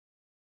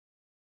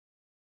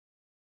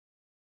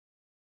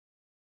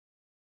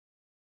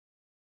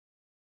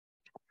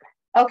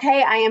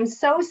Okay, I am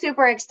so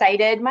super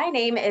excited. My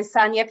name is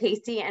Sonia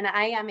Pacey, and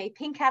I am a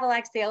Pink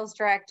Cadillac sales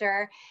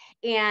director.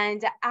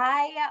 And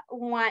I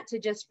want to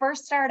just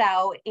first start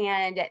out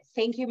and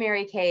thank you,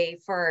 Mary Kay,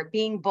 for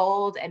being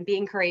bold and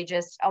being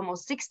courageous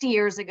almost 60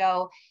 years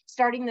ago,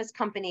 starting this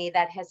company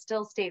that has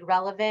still stayed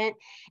relevant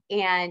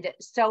and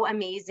so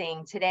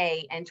amazing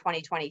today in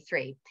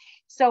 2023.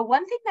 So,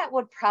 one thing that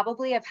would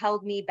probably have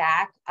held me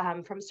back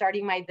from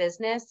starting my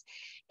business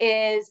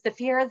is the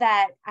fear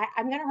that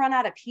I'm going to run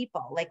out of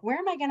people. Like, where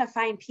am I going to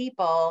find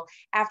people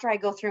after I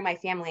go through my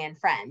family and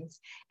friends?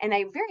 And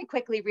I very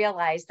quickly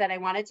realized that I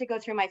wanted to go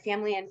through my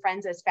family and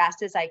friends as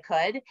fast as I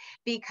could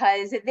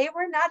because they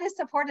were not as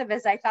supportive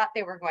as I thought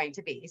they were going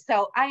to be.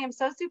 So I am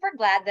so super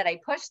glad that I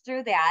pushed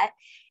through that.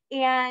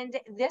 And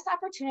this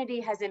opportunity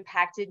has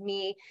impacted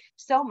me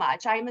so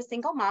much. I'm a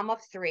single mom of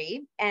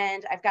three,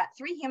 and I've got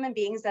three human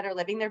beings that are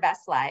living their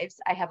best lives.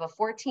 I have a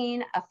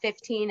 14, a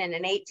 15, and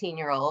an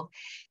 18-year-old.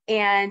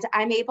 And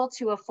I'm able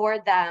to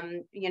afford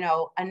them,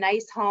 a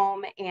nice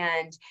home,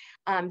 and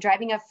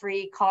driving a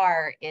free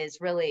car is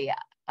really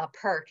a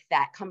perk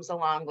that comes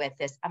along with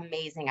this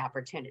amazing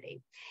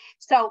opportunity.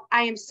 So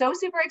I am so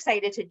super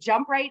excited to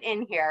jump right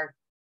in here.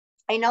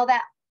 I know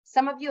that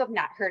some of you have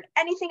not heard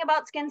anything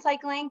about skin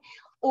cycling,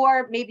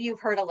 or maybe you've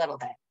heard a little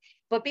bit.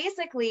 But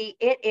basically,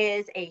 it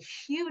is a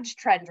huge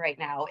trend right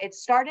now. It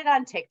started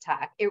on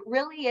TikTok. It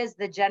really is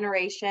the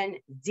Generation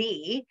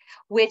Z,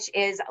 which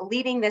is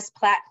leading this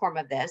platform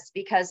of this,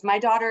 because my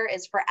daughter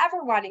is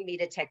forever wanting me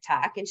to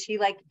TikTok, and she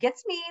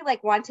gets me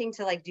wanting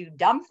to do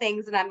dumb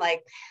things. And I'm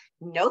like,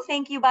 no,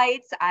 thank you,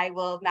 Bites. I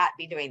will not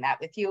be doing that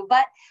with you.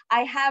 But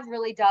I have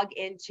really dug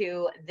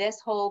into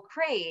this whole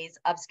craze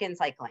of skin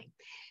cycling.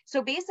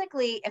 So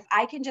basically, if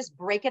I can just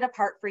break it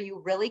apart for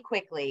you really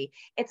quickly,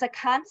 it's a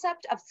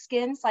concept of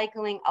skin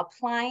cycling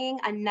applying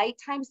a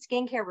nighttime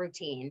skincare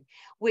routine,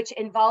 which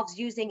involves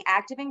using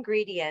active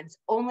ingredients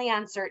only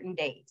on certain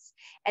days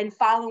and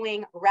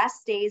following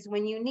rest days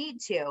when you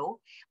need to,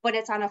 but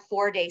it's on a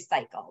 4-day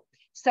cycle.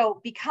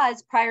 So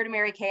because prior to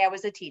Mary Kay, I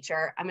was a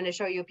teacher, I'm going to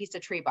show you a piece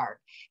of tree bark.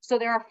 So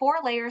there are 4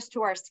 layers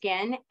to our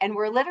skin, and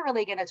we're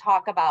literally going to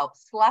talk about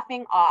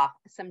sloughing off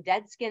some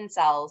dead skin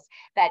cells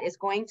that is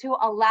going to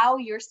allow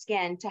your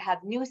skin to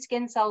have new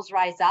skin cells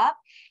rise up,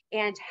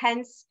 and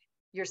hence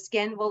your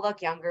skin will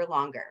look younger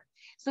longer.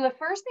 So the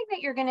first thing that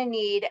you're going to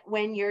need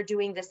when you're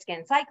doing the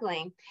skin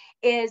cycling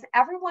is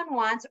everyone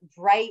wants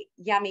bright,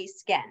 yummy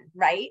skin,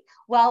 right?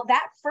 Well,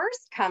 that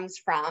first comes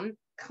from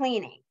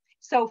cleaning.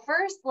 So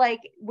first,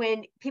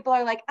 when people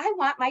are like, I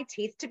want my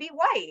teeth to be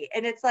white.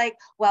 And it's like,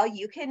 well,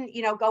 you can,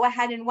 go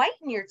ahead and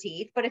whiten your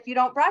teeth, but if you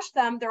don't brush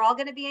them, they're all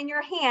going to be in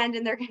your hand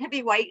and they're going to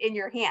be white in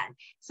your hand.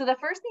 So the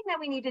first thing that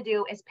we need to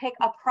do is pick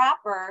a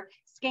proper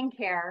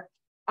skincare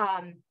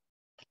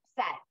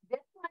set. This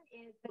one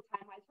is the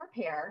Time Wise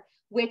Repair,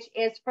 which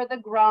is for the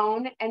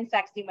grown and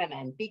sexy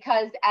women,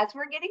 because as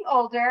we're getting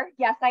older,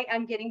 yes, I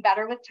am getting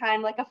better with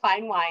time, like a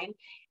fine wine.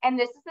 And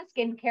this is the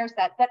skincare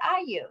set that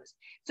I use.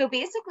 So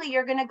basically,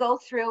 you're going to go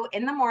through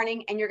in the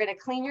morning and you're going to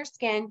clean your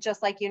skin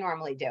just like you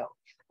normally do.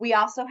 We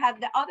also have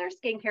the other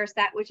skincare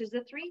set, which is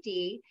the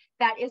 3D,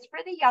 that is for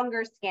the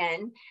younger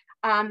skin,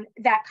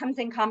 that comes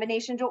in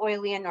combination to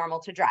oily and normal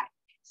to dry.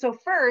 So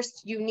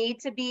first, you need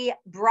to be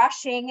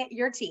brushing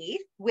your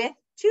teeth with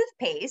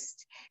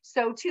toothpaste.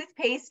 So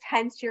toothpaste,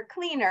 hence your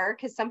cleaner,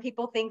 because some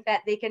people think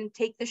that they can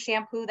take the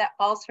shampoo that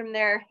falls from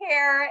their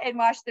hair and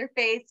wash their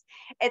face.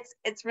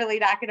 It's really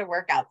not going to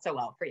work out so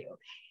well for you.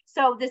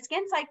 So the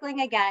skin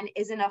cycling, again,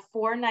 is in a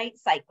 4-night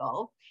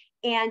cycle.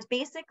 And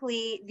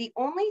basically, the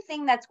only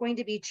thing that's going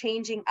to be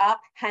changing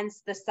up,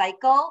 hence the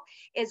cycle,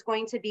 is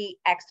going to be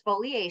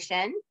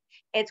exfoliation,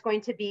 it's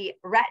going to be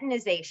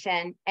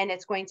retinization, and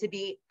it's going to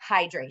be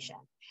hydration.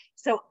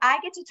 So I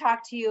get to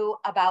talk to you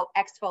about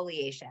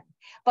exfoliation.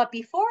 But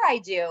before I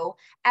do,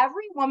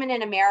 every woman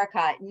in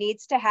America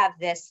needs to have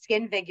this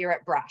Skin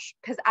Vigorate brush,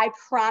 because I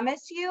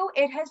promise you,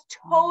 it has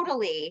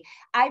totally,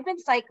 I've been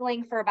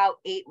cycling for about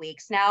 8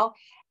 weeks now.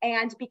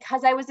 And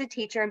because I was a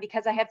teacher and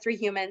because I have 3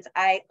 humans,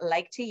 I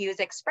like to use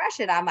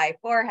expression on my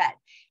forehead.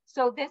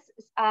 So this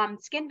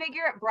Skin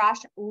Vigorate brush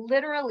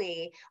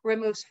literally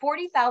removes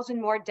 40,000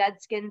 more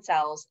dead skin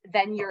cells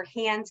than your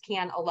hands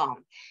can alone.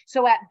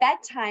 So at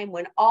bedtime,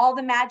 when all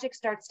the magic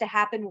starts to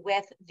happen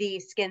with the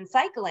skin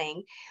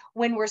cycling,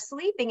 when we're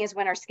sleeping is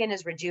when our skin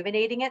is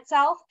rejuvenating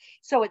itself.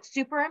 So it's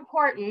super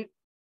important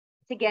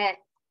to get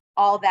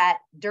all that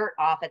dirt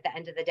off at the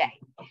end of the day.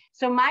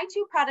 So my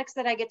 2 products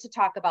that I get to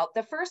talk about,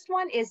 the first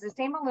one is the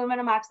same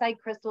aluminum oxide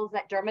crystals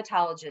that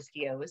dermatologists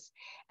use.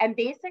 And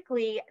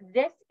basically,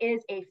 this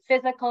is a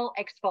physical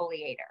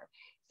exfoliator.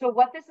 So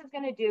what this is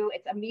going to do,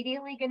 it's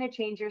immediately going to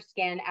change your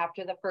skin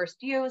after the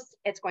first use.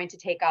 It's going to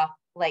take off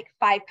like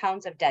 5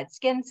 pounds of dead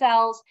skin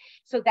cells.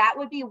 So that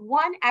would be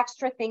one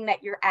extra thing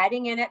that you're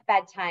adding in at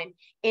bedtime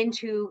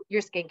into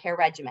your skincare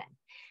regimen.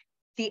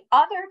 The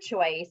other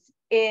choice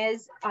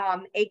is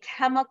a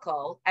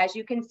chemical. As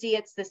you can see,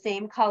 it's the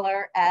same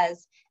color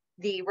as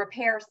the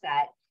repair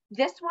set.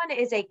 This one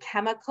is a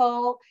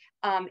chemical.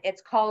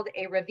 It's called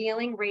a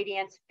Revealing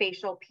Radiance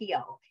Facial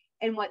Peel.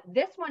 And what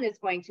this one is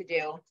going to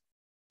do,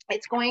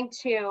 it's going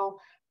to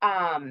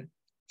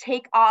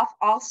take off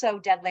also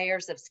dead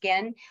layers of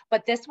skin,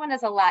 but this one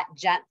is a lot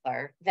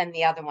gentler than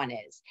the other one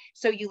is.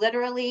 So you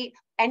literally,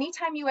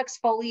 anytime you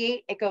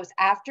exfoliate, it goes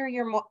after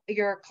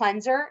your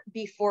cleanser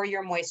before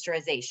your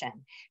moisturization.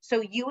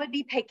 So you would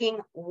be picking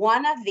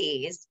one of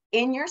these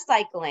in your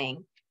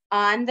cycling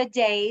on the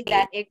day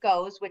that it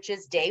goes, which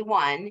is day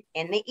 1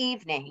 in the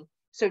evening.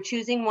 So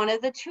choosing one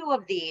of the 2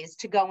 of these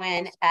to go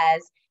in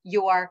as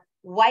your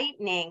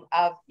whitening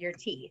of your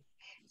teeth.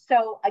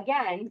 So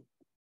again,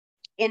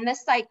 in the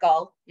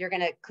cycle, you're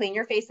going to clean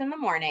your face in the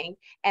morning,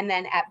 and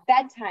then at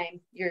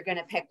bedtime, you're going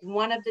to pick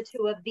one of the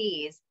 2 of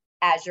these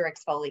as your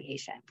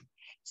exfoliation.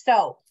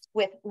 So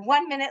with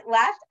 1 minute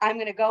left, I'm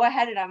going to go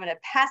ahead and I'm going to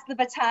pass the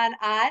baton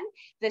on.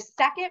 The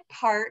second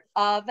part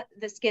of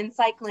the skin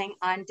cycling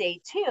on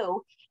day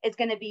 2 is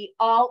going to be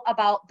all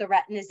about the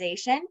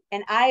retinization.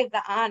 And I have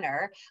the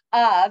honor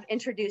of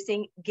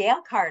introducing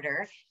Gail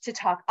Carter to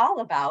talk all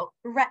about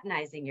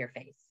retinizing your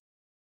face.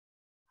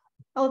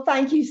 Oh,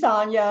 thank you,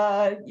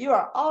 Sonia. You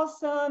are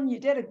awesome. You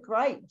did a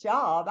great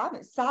job. I'm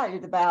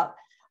excited about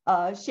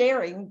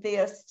sharing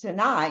this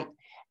tonight.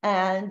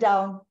 And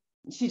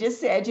she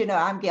just said, you know,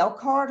 I'm Gail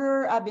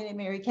Carter. I've been in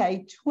Mary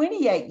Kay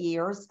 28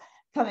 years,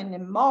 coming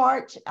in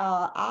March.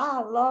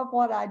 I love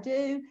what I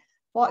do.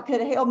 What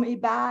could hold me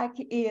back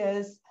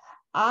is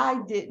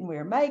I didn't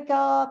wear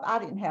makeup. I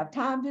didn't have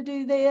time to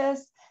do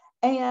this.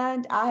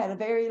 And I had a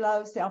very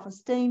low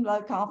self-esteem,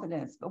 low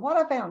confidence. But what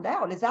I found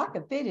out is I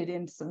could fit it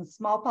in some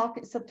small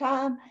pockets of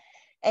time,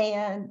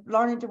 and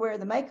learning to wear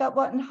the makeup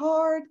wasn't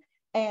hard.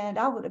 And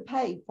I would have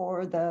paid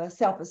for the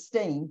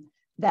self-esteem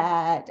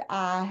that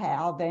I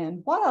have.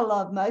 And what I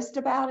love most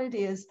about it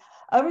is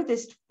over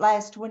this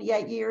last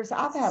 28 years,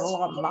 I've had a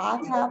lot of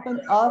life happen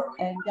up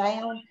and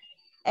down.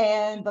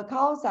 And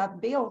because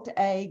I've built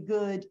a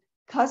good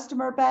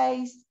customer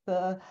base,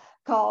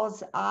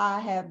 because I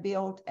have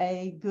built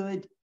a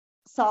good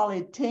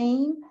solid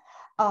team,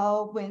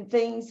 when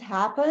things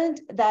happened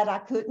that I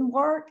couldn't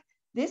work,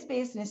 this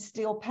business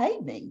still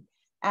paid me.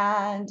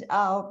 And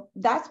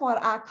that's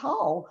what I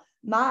call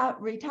my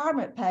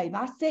retirement pay,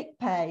 my sick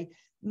pay,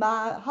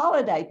 my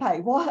holiday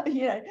pay,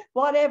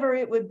 whatever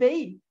it would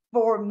be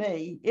for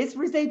me. It's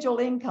residual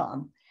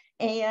income.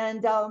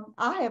 And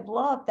I have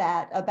loved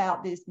that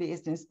about this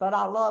business, but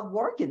I love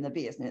working the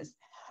business.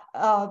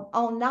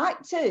 On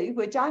night 2,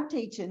 which I'm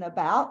teaching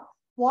about,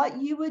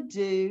 what you would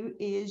do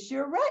is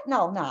your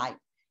retinol night.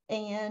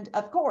 And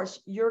of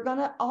course, you're going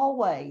to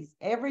always,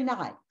 every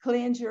night,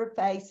 cleanse your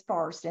face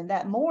first. And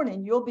that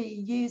morning, you'll be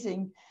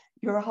using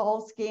your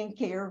whole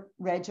skincare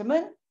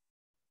regimen.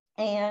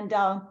 And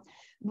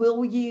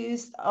we'll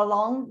use,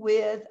 along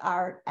with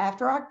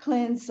after our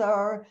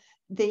cleanser,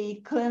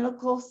 the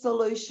Clinical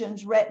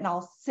Solutions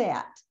Retinol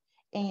Set.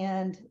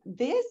 And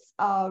this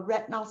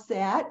retinol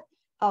set,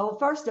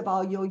 first of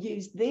all, you'll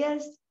use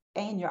this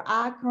and your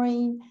eye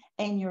cream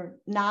and your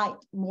night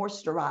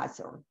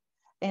moisturizer.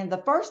 And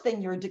the first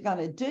thing you're going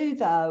to do,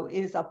 though,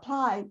 is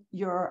apply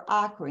your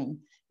eye cream,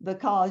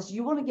 because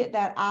you want to get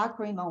that eye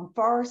cream on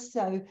first,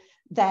 so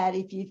that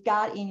if you've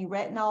got any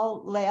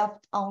retinol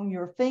left on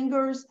your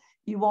fingers,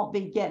 you won't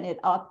be getting it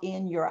up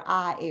in your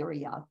eye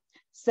area.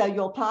 So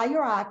you'll apply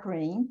your eye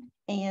cream,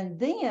 and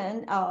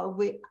then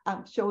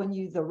I'm showing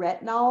you the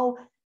retinol.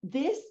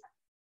 This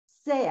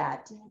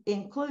set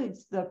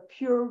includes the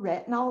pure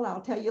retinol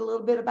I'll tell you a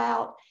little bit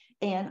about,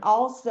 and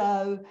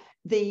also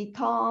the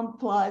Calm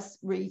Plus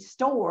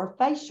Restore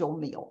facial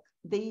milk.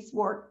 These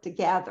work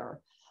together.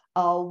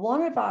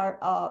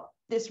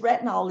 This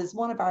retinol is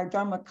one of our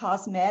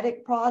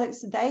dermocosmetic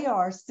products. They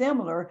are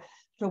similar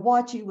to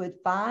what you would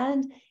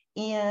find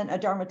in a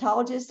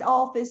dermatologist's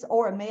office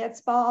or a med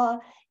spa.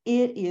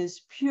 It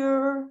is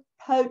pure,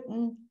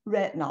 potent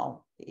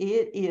retinol.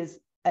 It is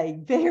a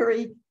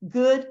very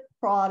good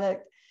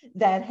product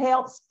that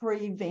helps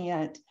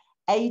prevent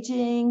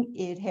aging.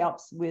 It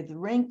helps with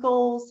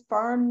wrinkles,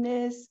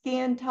 firmness,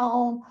 skin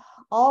tone,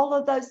 all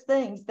of those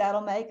things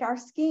that'll make our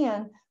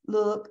skin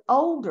look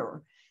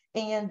older.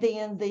 And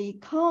then the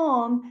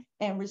Calm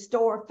and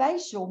Restore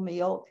facial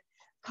milk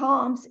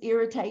calms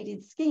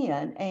irritated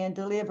skin and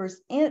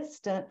delivers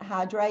instant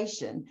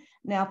hydration.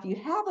 Now, if you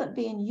haven't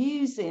been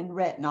using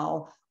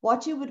retinol,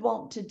 what you would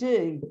want to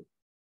do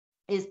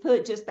is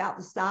put just about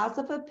the size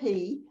of a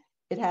pea.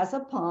 It has a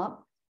pump,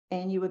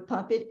 and you would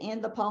pump it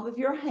in the palm of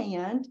your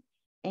hand.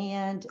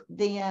 And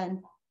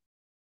then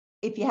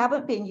if you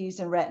haven't been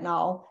using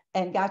retinol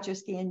and got your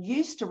skin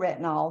used to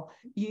retinol,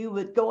 you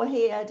would go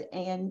ahead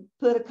and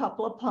put a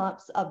couple of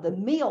pumps of the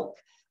milk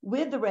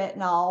with the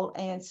retinol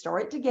and stir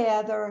it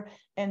together,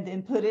 and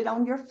then put it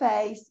on your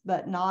face,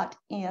 but not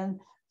in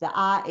the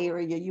eye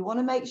area. You want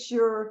to make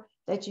sure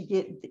that you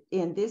get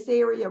in this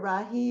area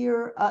right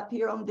here, up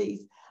here on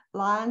these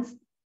lines,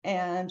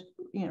 and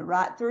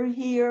right through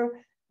here.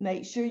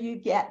 Make sure you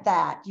get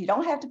that. You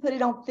don't have to put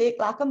it on thick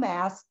like a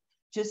mask.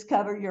 Just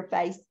cover your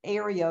face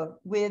area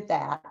with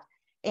that.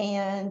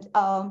 And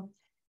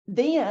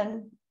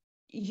then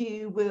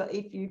you will,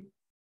 if you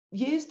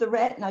use the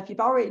retinol. If you've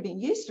already been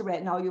used to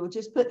retinol, you will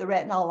just put the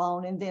retinol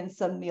on and then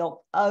some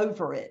milk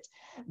over it.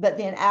 But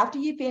then after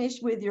you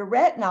finish with your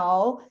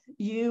retinol,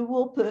 you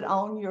will put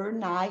on your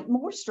night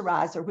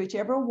moisturizer,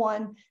 whichever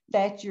one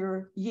that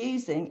you're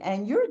using,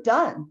 and you're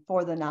done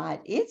for the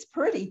night. It's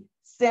pretty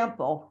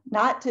simple.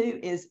 Night 2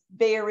 is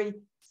very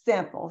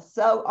simple.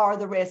 So are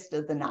the rest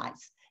of the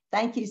nights.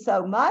 Thank you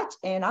so much.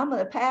 And I'm going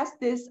to pass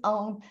this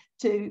on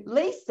to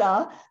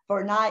Lisa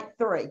for night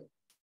 3.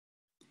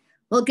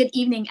 Well, good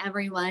evening,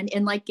 everyone.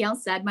 And like Gail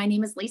said, my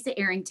name is Lisa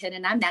Arrington,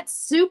 and I'm that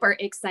super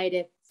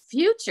excited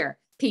future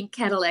Pink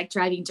Cadillac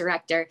driving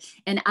director.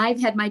 And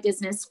I've had my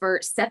business for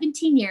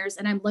 17 years,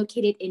 and I'm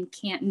located in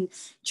Canton,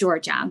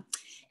 Georgia.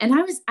 And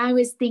I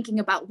was thinking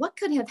about what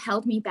could have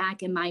held me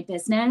back in my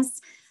business.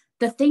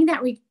 The thing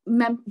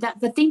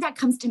that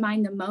comes to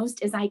mind the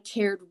most is I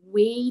cared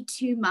way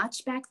too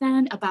much back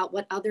then about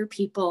what other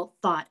people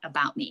thought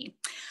about me.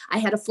 I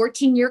had a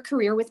 14-year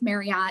career with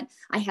Marriott.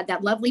 I had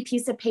that lovely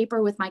piece of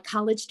paper with my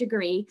college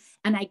degree,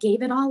 and I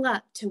gave it all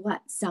up to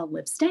what? Sell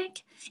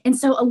lipstick. And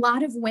so a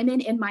lot of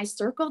women in my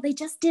circle, they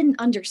just didn't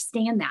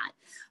understand that.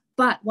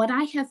 But what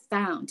I have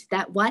found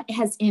that what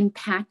has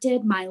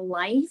impacted my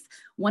life,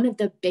 one of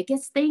the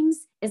biggest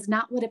things is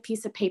not what a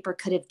piece of paper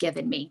could have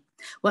given me.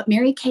 What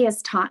Mary Kay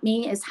has taught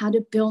me is how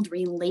to build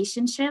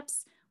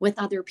relationships with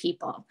other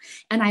people.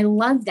 And I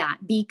love that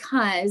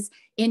because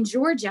in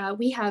Georgia,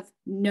 we have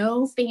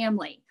no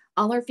family.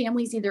 All our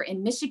families either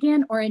in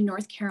Michigan or in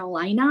North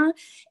Carolina.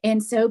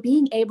 And so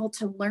being able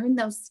to learn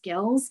those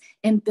skills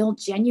and build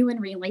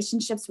genuine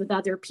relationships with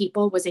other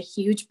people was a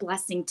huge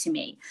blessing to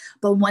me.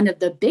 But one of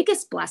the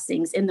biggest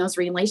blessings in those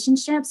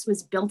relationships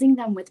was building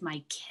them with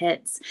my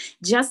kids.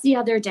 Just the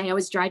other day, I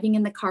was driving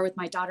in the car with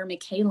my daughter,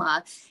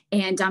 Michaela,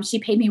 and she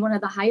paid me one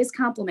of the highest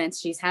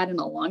compliments she's had in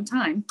a long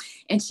time.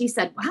 And she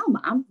said, "Wow,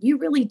 Mom, you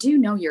really do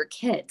know your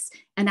kids."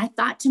 And I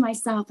thought to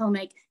myself, I'm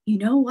like, you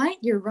know what?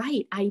 You're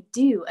right. I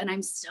do. And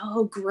I'm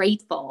so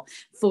grateful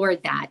for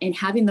that and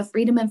having the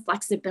freedom and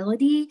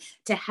flexibility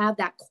to have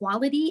that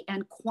quality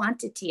and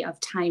quantity of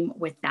time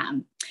with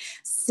them.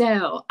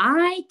 So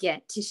I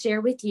get to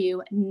share with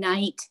you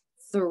night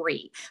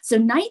 3. So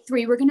night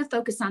 3, we're going to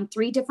focus on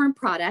 3 different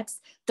products.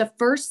 The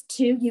first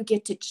 2, you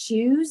get to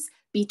choose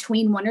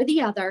between one or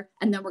the other,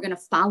 and then we're going to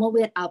follow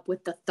it up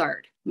with the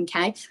third.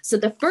 Okay. So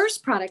the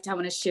first product I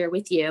want to share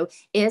with you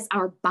is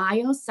our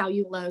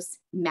biocellulose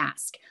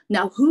mask.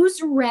 Now,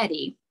 who's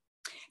ready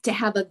to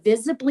have a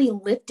visibly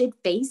lifted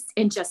face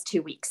in just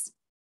 2 weeks?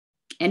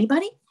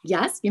 Anybody?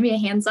 Yes. Give me a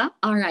hands up.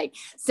 All right.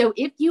 So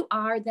if you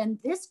are, then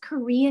this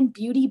Korean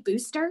beauty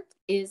booster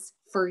is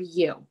for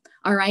you.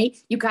 All right.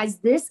 You guys,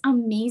 this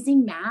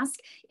amazing mask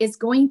is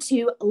going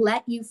to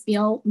let you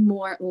feel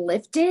more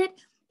lifted.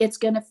 It's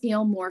going to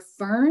feel more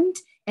firmed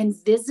and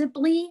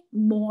visibly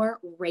more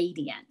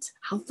radiant.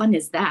 How fun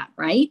is that,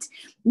 right?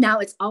 Now,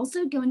 it's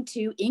also going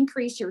to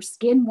increase your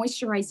skin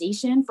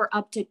moisturization for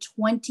up to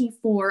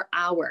 24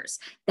 hours.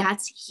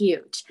 That's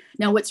huge.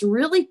 Now, what's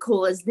really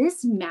cool is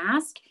this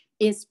mask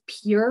is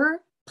pure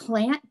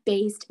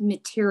plant-based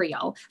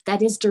material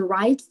that is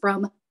derived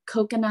from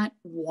coconut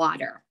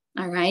water.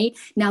 All right.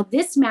 Now,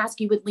 this mask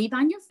you would leave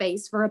on your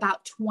face for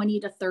about 20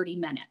 to 30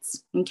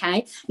 minutes.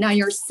 Okay. Now,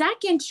 your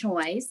second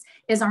choice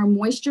is our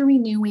moisture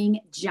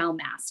renewing gel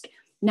mask.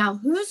 Now,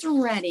 who's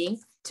ready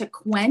to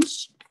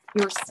quench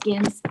your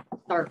skin's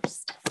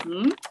thirst?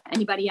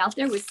 Anybody out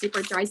there with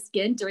super dry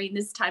skin during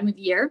this time of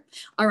year?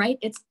 All right.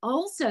 It's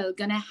also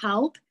going to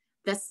help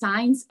the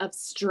signs of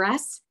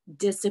stress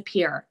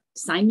disappear.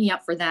 Sign me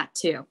up for that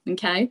too.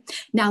 Okay.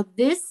 Now,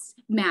 this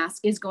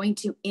mask is going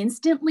to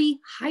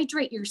instantly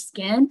hydrate your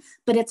skin,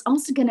 but it's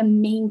also going to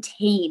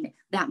maintain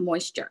that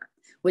moisture,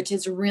 which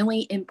is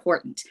really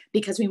important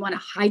because we want to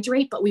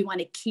hydrate, but we want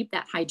to keep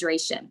that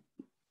hydration.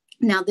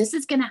 Now, this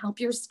is going to help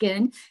your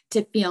skin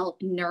to feel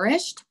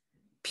nourished,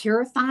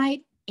 purified,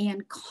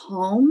 and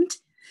calmed,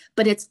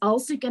 but it's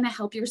also going to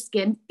help your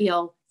skin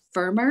feel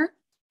firmer,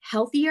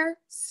 healthier,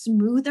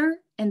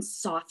 smoother, and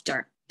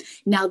softer.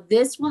 Now,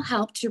 this will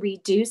help to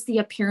reduce the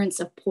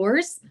appearance of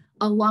pores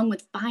along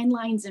with fine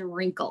lines and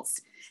wrinkles.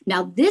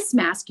 Now, this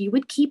mask you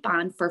would keep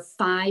on for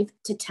 5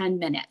 to 10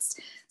 minutes.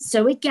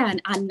 So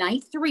again, on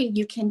night 3,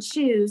 you can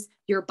choose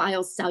your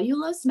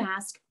biocellulose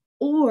mask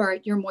or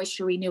your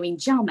moisture renewing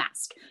gel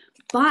mask.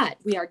 But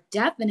we are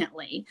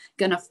definitely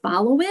going to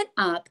follow it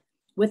up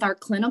with our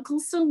Clinical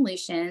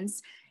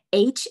Solutions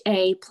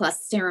HA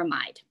plus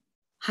ceramide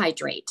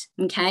hydrate.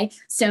 Okay.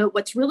 So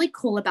what's really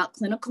cool about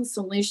Clinical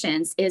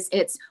Solutions is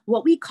it's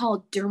what we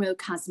call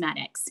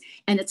dermocosmetics.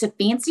 And it's a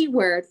fancy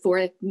word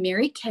for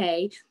Mary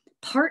Kay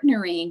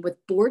partnering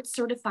with board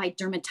certified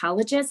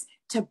dermatologists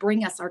to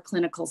bring us our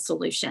clinical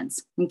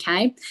solutions.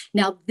 Okay.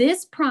 Now,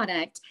 this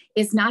product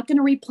is not going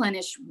to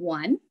replenish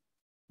 1,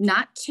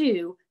 not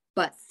 2,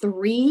 but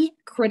 3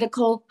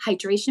 critical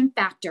hydration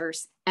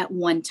factors at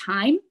one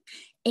time.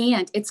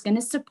 And it's going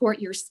to support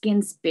your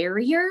skin's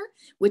barrier,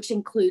 which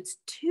includes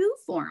 2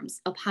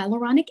 forms of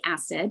hyaluronic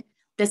acid,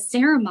 the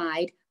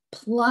ceramide,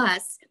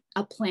 plus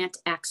a plant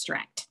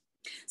extract.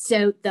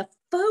 So the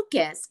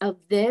focus of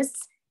this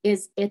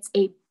is it's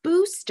a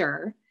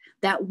booster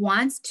that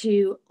wants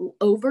to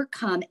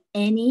overcome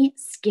any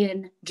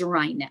skin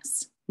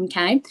dryness.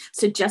 Okay,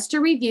 so just to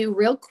review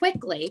real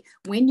quickly,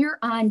 when you're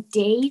on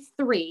day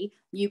 3,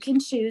 you can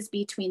choose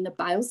between the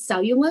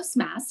biocellulose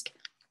mask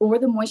or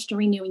the moisture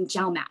renewing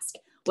gel mask.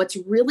 What's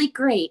really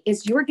great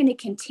is you're going to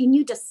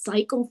continue to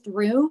cycle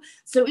through.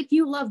 So if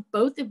you love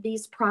both of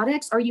these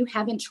products or you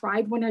haven't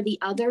tried one or the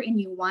other and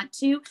you want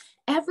to,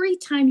 every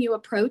time you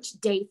approach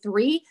day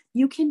 3,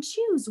 you can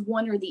choose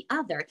one or the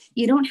other.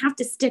 You don't have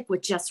to stick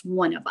with just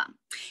one of them.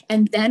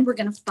 And then we're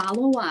going to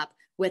follow up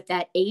with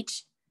that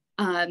H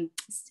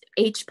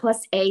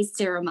plus A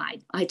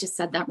ceramide. I just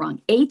said that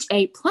wrong.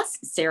 HA plus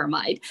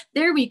ceramide.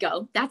 There we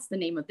go. That's the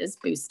name of this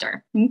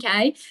booster.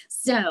 Okay.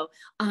 So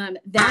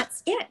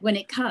that's it when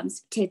it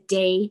comes to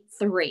day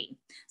 3.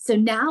 So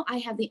now I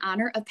have the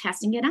honor of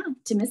passing it on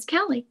to Miss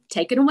Kelly.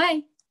 Take it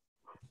away.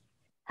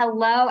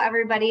 Hello,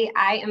 everybody.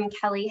 I am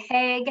Kelly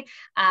Haig.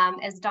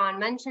 As Dawn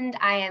mentioned,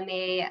 I am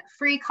a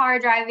free car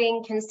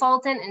driving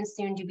consultant and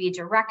soon to be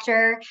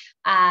director.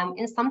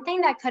 And something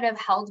that could have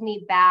held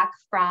me back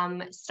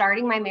from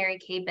starting my Mary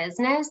Kay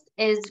business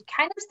is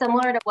kind of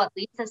similar to what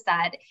Lisa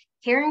said,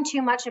 caring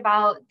too much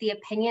about the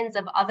opinions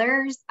of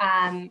others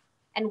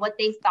and what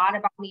they thought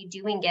about me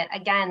doing it.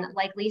 Again,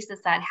 like Lisa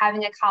said,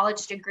 having a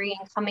college degree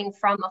and coming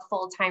from a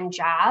full-time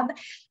job,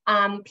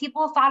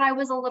 people thought I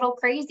was a little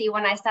crazy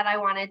when I said I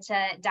wanted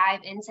to dive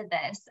into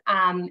this.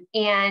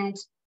 And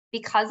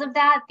because of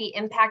that, the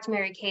impact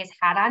Mary Kay has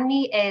had on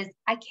me is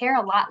I care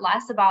a lot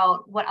less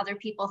about what other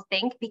people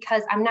think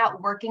because I'm not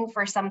working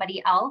for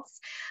somebody else.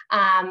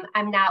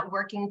 I'm not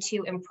working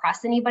to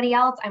impress anybody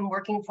else. I'm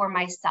working for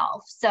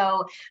myself.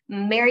 So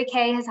Mary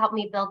Kay has helped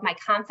me build my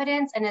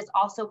confidence and has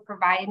also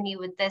provided me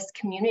with this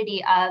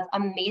community of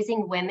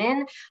amazing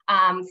women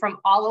from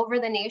all over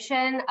the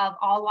nation, of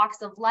all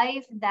walks of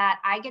life, that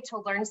I get to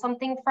learn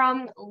something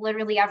from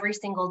literally every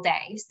single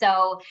day.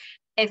 So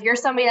if you're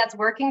somebody that's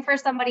working for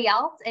somebody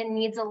else and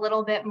needs a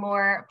little bit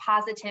more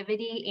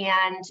positivity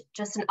and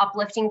just an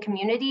uplifting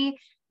community,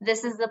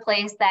 this is the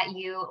place that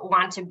you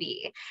want to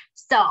be.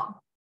 So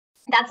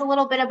that's a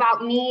little bit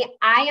about me.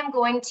 I am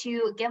going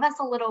to give us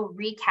a little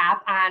recap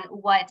on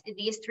what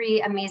these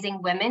 3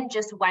 amazing women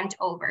just went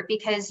over,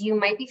 because you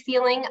might be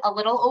feeling a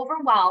little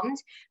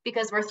overwhelmed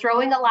because we're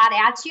throwing a lot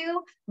at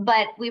you,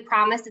 but we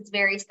promise it's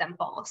very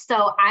simple.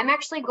 So I'm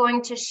actually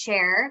going to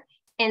share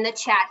in the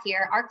chat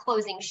here our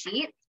closing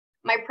sheet.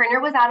 My printer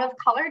was out of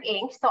colored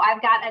ink, so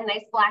I've got a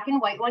nice black and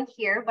white one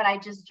here, but I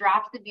just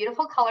dropped the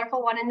beautiful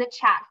colorful one in the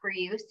chat for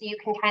you, so you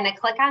can kind of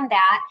click on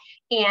that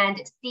and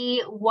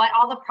see what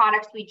all the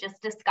products we just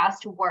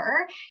discussed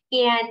were.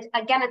 And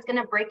again, it's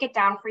going to break it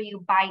down for you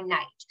by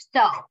night.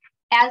 So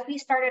as we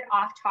started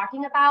off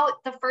talking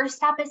about, the first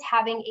step is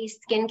having a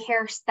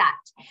skincare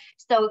set.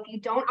 So if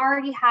you don't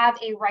already have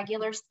a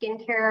regular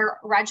skincare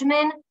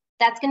regimen,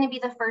 that's going to be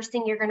the first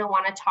thing you're going to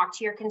want to talk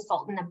to your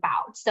consultant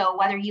about. So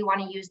whether you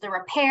want to use the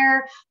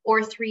Repair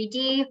or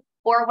 3D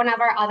or one of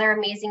our other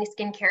amazing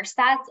skincare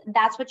sets,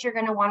 that's what you're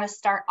going to want to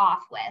start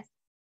off with.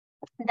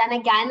 Then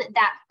again,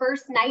 that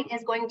first night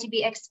is going to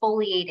be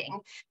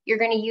exfoliating. You're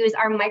going to use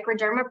our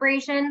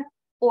microdermabrasion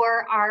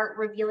or our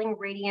Revealing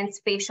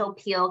Radiance facial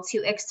peel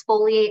to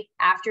exfoliate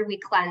after we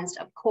cleansed,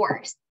 of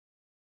course.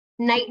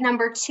 Night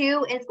number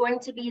 2 is going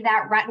to be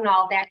that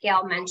retinol that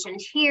Gail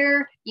mentioned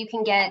here. You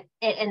can get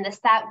it in the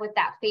set with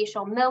that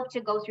facial milk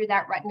to go through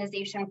that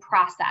retinization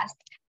process.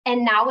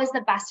 And now is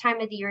the best time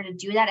of the year to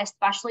do that,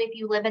 especially if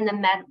you live in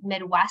the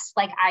Midwest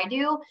like I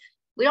do.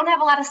 We don't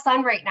have a lot of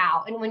sun right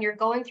now. And when you're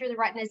going through the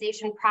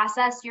retinization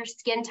process, your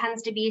skin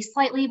tends to be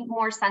slightly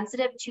more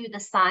sensitive to the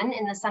sun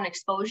and the sun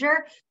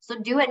exposure. So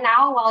do it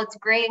now while it's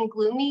gray and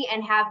gloomy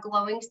and have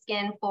glowing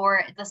skin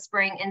for the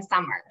spring and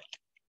summer.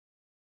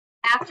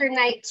 After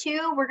night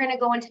 2, we're going to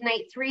go into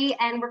night 3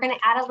 and we're going to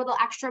add a little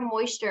extra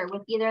moisture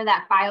with either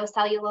that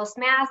biocellulose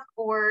mask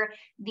or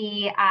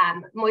the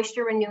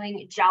moisture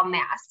renewing gel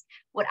mask.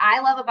 What I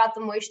love about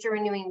the moisture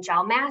renewing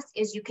gel mask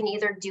is you can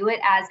either do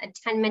it as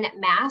a 10-minute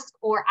mask,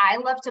 or I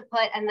love to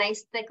put a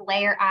nice thick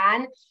layer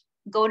on,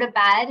 go to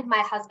bed.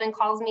 My husband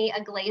calls me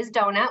a glazed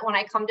donut when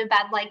I come to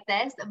bed like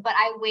this, but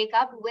I wake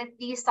up with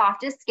the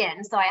softest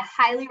skin. So I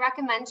highly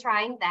recommend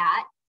trying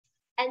that.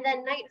 And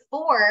then night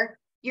 4,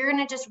 you're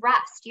going to just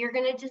rest. You're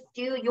going to just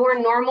do your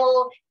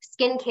normal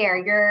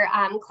skincare, your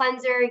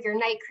cleanser, your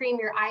night cream,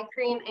 your eye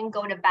cream, and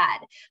go to bed.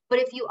 But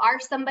if you are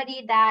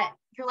somebody that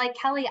you're like,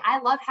 Kelly, I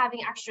love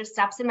having extra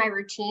steps in my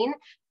routine,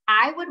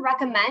 I would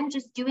recommend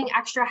just doing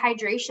extra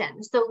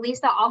hydration. So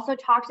Lisa also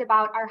talked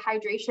about our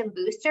hydration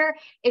booster.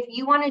 If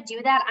you want to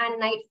do that on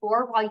night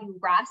 4 while you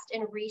rest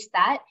and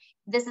reset,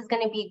 this is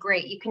going to be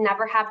great. You can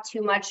never have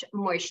too much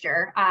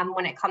moisture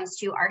when it comes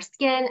to our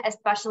skin,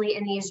 especially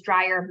in these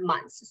drier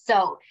months.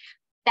 So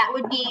that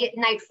would be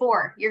night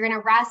 4. You're going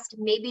to rest,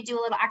 maybe do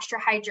a little extra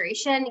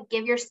hydration,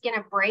 give your skin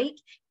a break,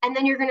 and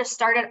then you're going to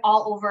start it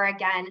all over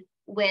again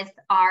with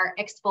our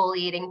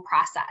exfoliating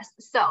process.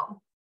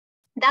 So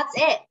that's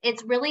it.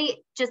 It's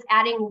really just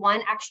adding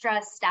one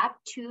extra step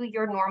to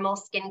your normal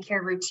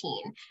skincare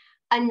routine.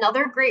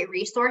 Another great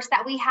resource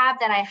that we have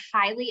that I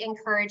highly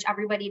encourage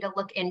everybody to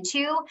look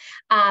into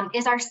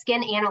is our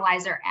Skin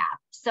Analyzer app.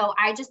 So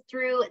I just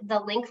threw the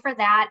link for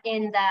that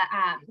in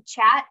the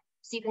chat,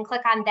 so you can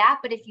click on that.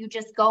 But if you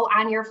just go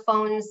on your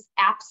phone's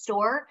app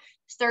store,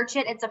 search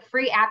it, it's a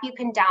free app you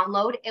can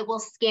download. It will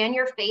scan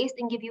your face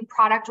and give you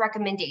product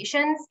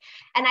recommendations.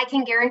 And I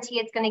can guarantee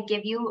it's going to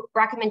give you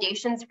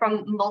recommendations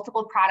from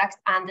multiple products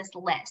on this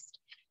list.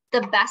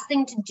 The best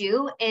thing to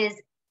do is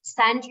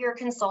send your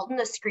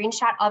consultant a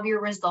screenshot of your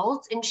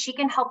results, and she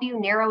can help you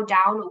narrow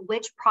down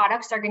which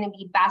products are going to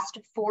be best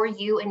for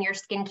you and your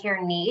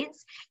skincare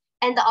needs.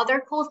 And the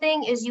other cool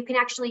thing is you can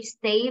actually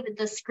save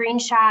the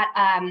screenshot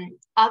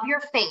of your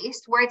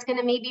face, where it's going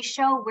to maybe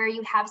show where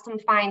you have some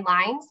fine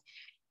lines,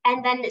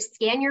 and then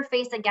scan your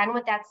face again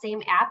with that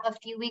same app a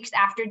few weeks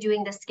after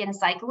doing the skin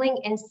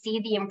cycling and see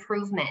the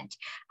improvement.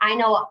 I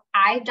know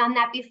I've done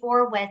that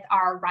before with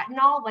our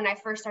retinol when I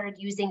first started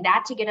using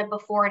that to get a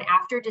before and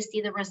after to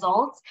see the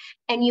results.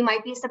 And you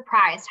might be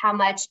surprised how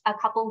much a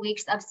couple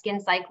weeks of skin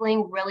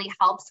cycling really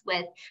helps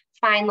with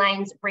fine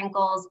lines,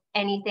 wrinkles,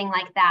 anything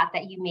like that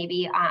that you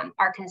maybe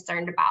are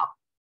concerned about.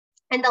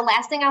 And the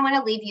last thing I want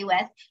to leave you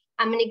with,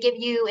 I'm going to give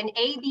you an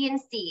A, B,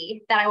 and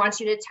C that I want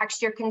you to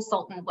text your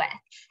consultant with.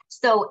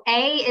 So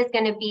A is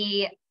going to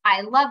be,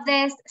 I love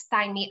this,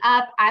 sign me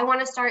up. I want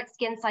to start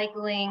skin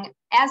cycling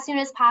as soon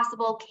as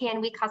possible.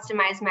 Can we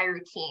customize my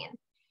routine?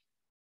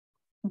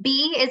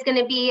 B is going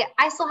to be,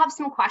 I still have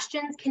some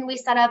questions. Can we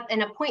set up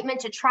an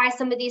appointment to try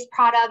some of these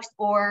products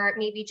or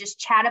maybe just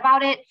chat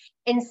about it?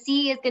 And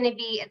C is going to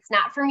be, it's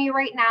not for me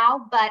right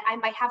now, but I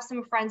might have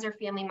some friends or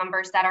family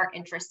members that are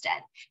interested.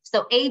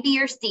 So A,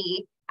 B, or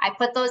C. I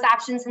put those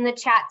options in the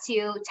chat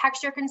too.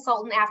 Text your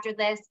consultant after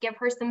this, give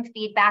her some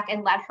feedback,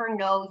 and let her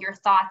know your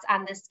thoughts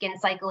on the skin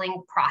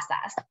cycling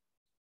process.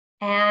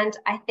 And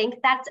I think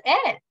that's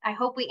it. I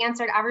hope we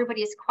answered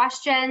everybody's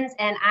questions.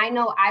 And I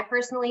know I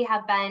personally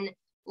have been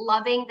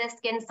loving the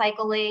skin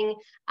cycling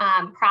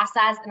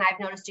process, and I've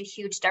noticed a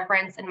huge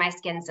difference in my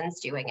skin since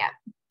doing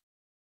it.